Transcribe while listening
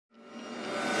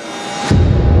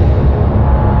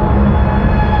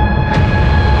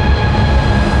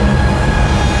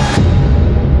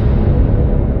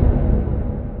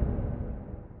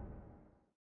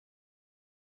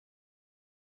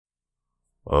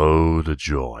Oh, the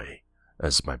joy,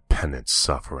 as my penance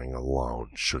suffering alone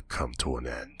should come to an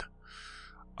end.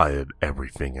 I had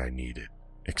everything I needed,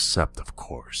 except, of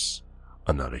course,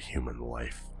 another human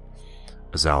life.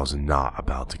 As I was not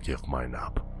about to give mine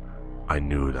up, I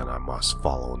knew that I must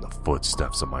follow in the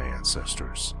footsteps of my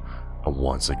ancestors, and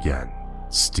once again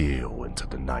steal into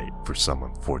the night for some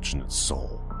unfortunate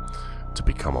soul to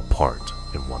become a part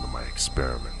in one of my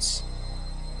experiments.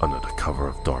 Under the cover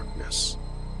of darkness,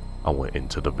 I went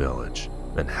into the village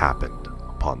and happened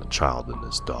upon the child and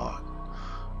his dog.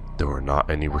 There were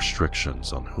not any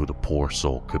restrictions on who the poor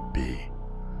soul could be,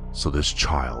 so this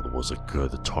child was as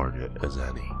good a target as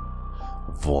any,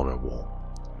 vulnerable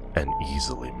and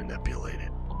easily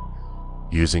manipulated.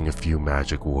 Using a few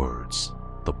magic words,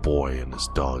 the boy and his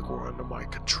dog were under my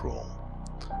control.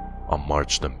 I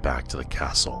marched them back to the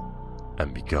castle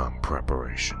and begun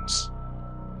preparations.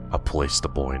 I placed the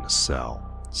boy in a cell,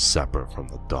 separate from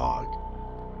the dog.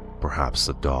 Perhaps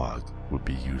the dog would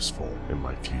be useful in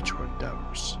my future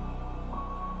endeavors.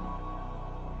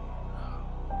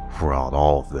 Throughout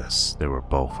all of this, they were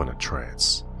both in a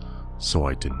trance, so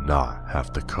I did not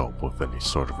have to cope with any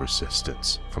sort of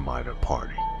resistance from either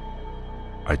party.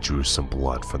 I drew some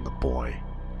blood from the boy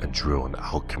and drew an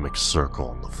alchemic circle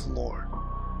on the floor,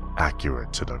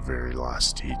 accurate to the very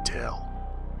last detail.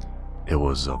 It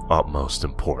was of utmost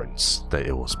importance that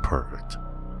it was perfect,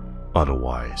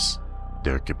 otherwise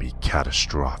there could be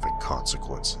catastrophic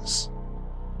consequences.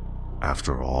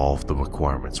 After all of the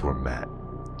requirements were met,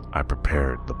 I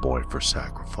prepared the boy for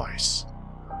sacrifice.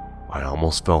 I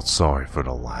almost felt sorry for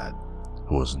the lad,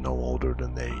 who was no older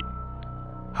than 8.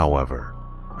 However,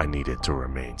 I needed to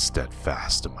remain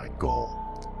steadfast in my goal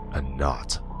and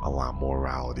not allow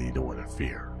morality to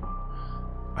interfere.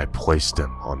 I placed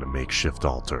him on the makeshift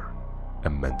altar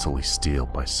and mentally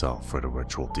steeled myself for the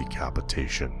ritual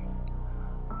decapitation.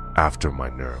 After my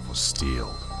nerve was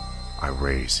steeled, I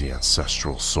raised the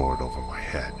ancestral sword over my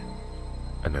head,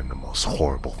 and then the most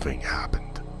horrible thing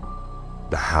happened.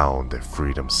 The hound had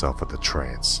freed himself of the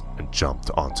trance and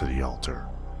jumped onto the altar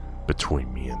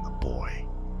between me and the boy.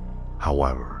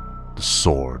 However, the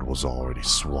sword was already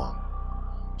swung,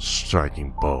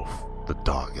 striking both the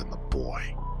dog and the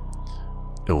boy.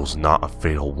 It was not a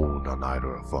fatal wound on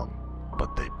either of them,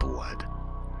 but they bled,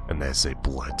 and as they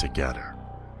bled together,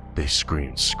 they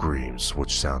screamed screams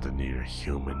which sounded neither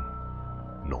human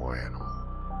nor animal.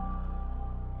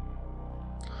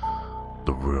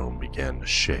 The room began to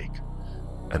shake,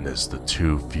 and as the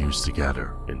two fused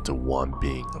together into one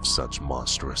being of such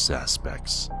monstrous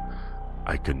aspects,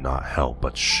 I could not help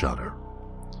but shudder.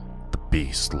 The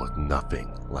beast looked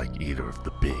nothing like either of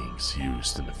the beings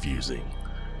used in the fusing,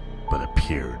 but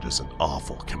appeared as an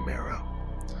awful chimera.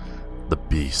 The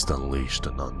beast unleashed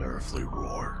an unearthly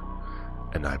roar,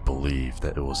 and I believed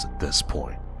that it was at this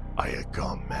point I had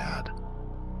gone mad.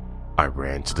 I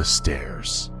ran to the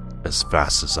stairs as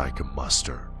fast as I could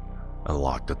muster and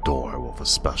locked the door with a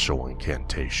special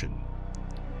incantation.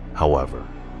 However,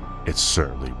 it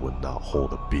certainly would not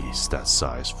hold a beast that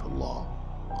size for long.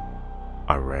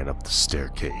 I ran up the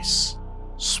staircase,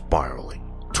 spiraling,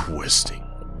 twisting,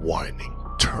 winding,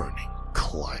 turning,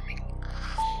 climbing.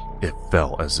 It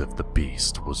felt as if the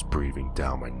beast was breathing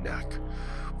down my neck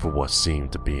for what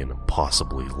seemed to be an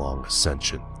impossibly long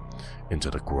ascension into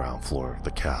the ground floor of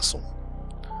the castle.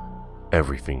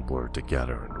 Everything blurred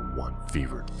together into one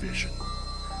fevered vision,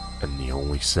 and the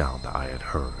only sound that I had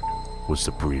heard was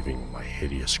the breathing of my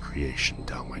hideous creation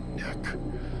down my neck.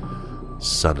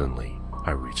 Suddenly,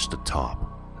 I reached the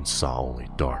top and saw only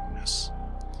darkness,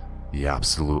 the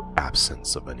absolute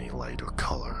absence of any light or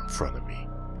color in front of me,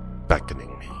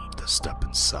 beckoning me to step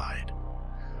inside.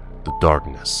 The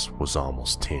darkness was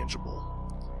almost tangible,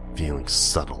 feeling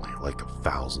subtly like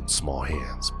 1,000 small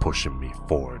hands pushing me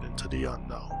forward into the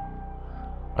unknown.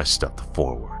 I stepped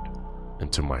forward,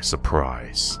 and to my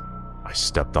surprise, I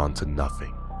stepped onto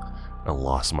nothing and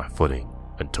lost my footing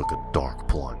and took a dark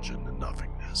plunge into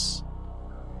nothingness.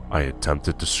 I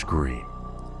attempted to scream,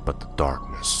 but the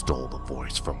darkness stole the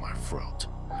voice from my throat,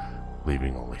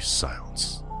 leaving only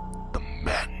silence, the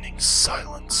maddening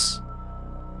silence.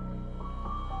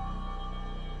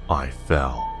 I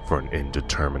fell for an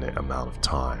indeterminate amount of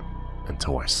time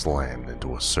until I slammed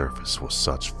into a surface with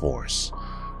such force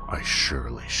I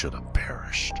surely should have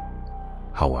perished.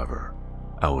 However,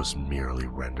 I was merely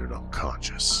rendered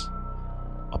unconscious.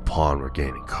 Upon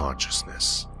regaining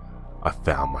consciousness, I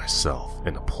found myself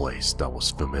in a place that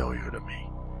was familiar to me.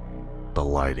 The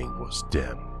lighting was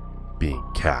dim, being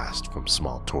cast from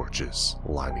small torches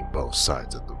lining both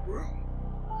sides of the room.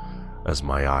 As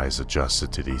my eyes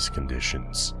adjusted to these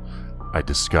conditions, I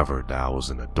discovered that I was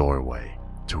in a doorway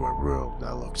to a room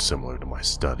that looked similar to my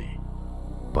study,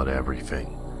 but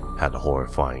everything had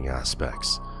horrifying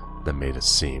aspects that made it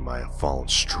seem I had fallen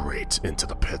straight into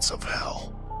the pits of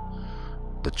hell.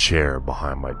 The chair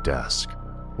behind my desk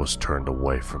was turned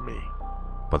away from me,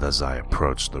 but as I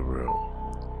approached the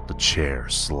room, the chair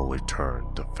slowly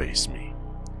turned to face me.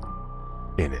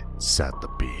 In it sat the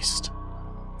beast,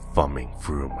 thumbing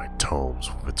through my tomes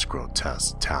with its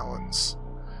grotesque talons.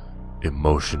 It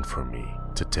motioned for me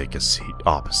to take a seat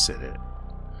opposite it,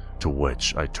 to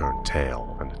which I turned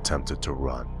tail and attempted to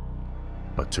run,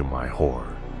 but to my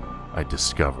horror, I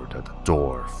discovered that the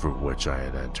door through which I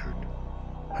had entered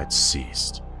had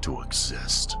ceased to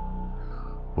exist.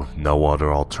 With no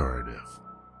other alternative,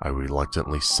 I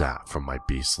reluctantly sat for my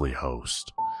beastly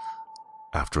host.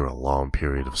 After a long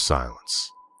period of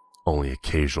silence, only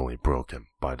occasionally broken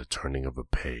by the turning of a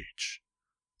page,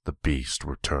 the beast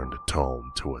returned the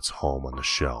tome to its home on the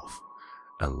shelf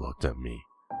and looked at me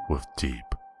with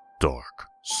deep, dark,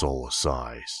 soulless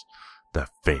eyes that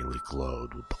faintly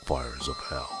glowed with the fires of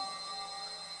hell.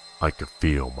 I could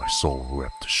feel my soul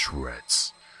ripped to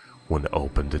shreds when it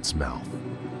opened its mouth,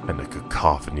 and a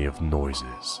cacophony of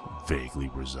noises, vaguely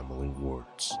resembling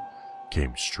words,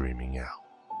 came streaming out.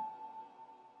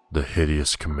 The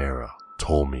hideous chimera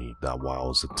told me that while I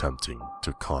was attempting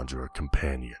to conjure a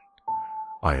companion,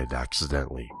 I had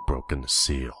accidentally broken the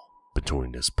seal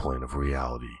between this plane of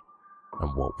reality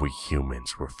and what we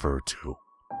humans refer to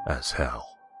as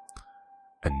hell,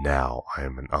 and now I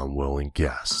am an unwilling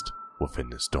guest within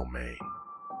this domain.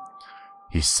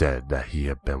 He said that he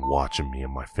had been watching me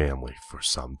and my family for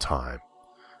some time,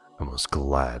 and was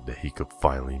glad that he could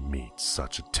finally meet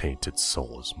such a tainted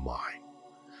soul as mine.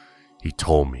 He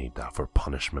told me that for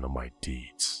punishment of my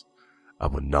deeds, I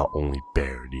would not only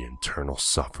bear the eternal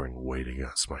suffering waiting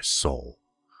against my soul,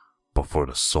 but for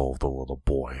the soul of the little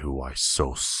boy who I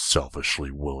so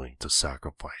selfishly willing to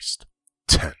sacrifice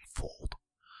tenfold.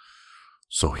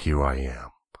 So here I am,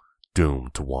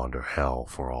 doomed to wander hell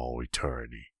for all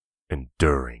eternity,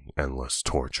 enduring endless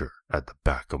torture at the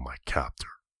back of my captor.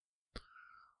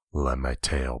 Let my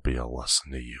tale be a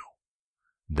lesson to you,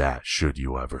 that should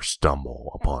you ever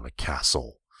stumble upon a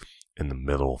castle in the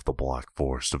middle of the Black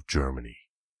Forest of Germany,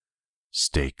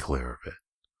 stay clear of it,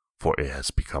 for it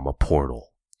has become a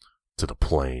portal to the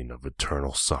plane of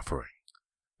eternal suffering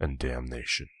and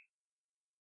damnation.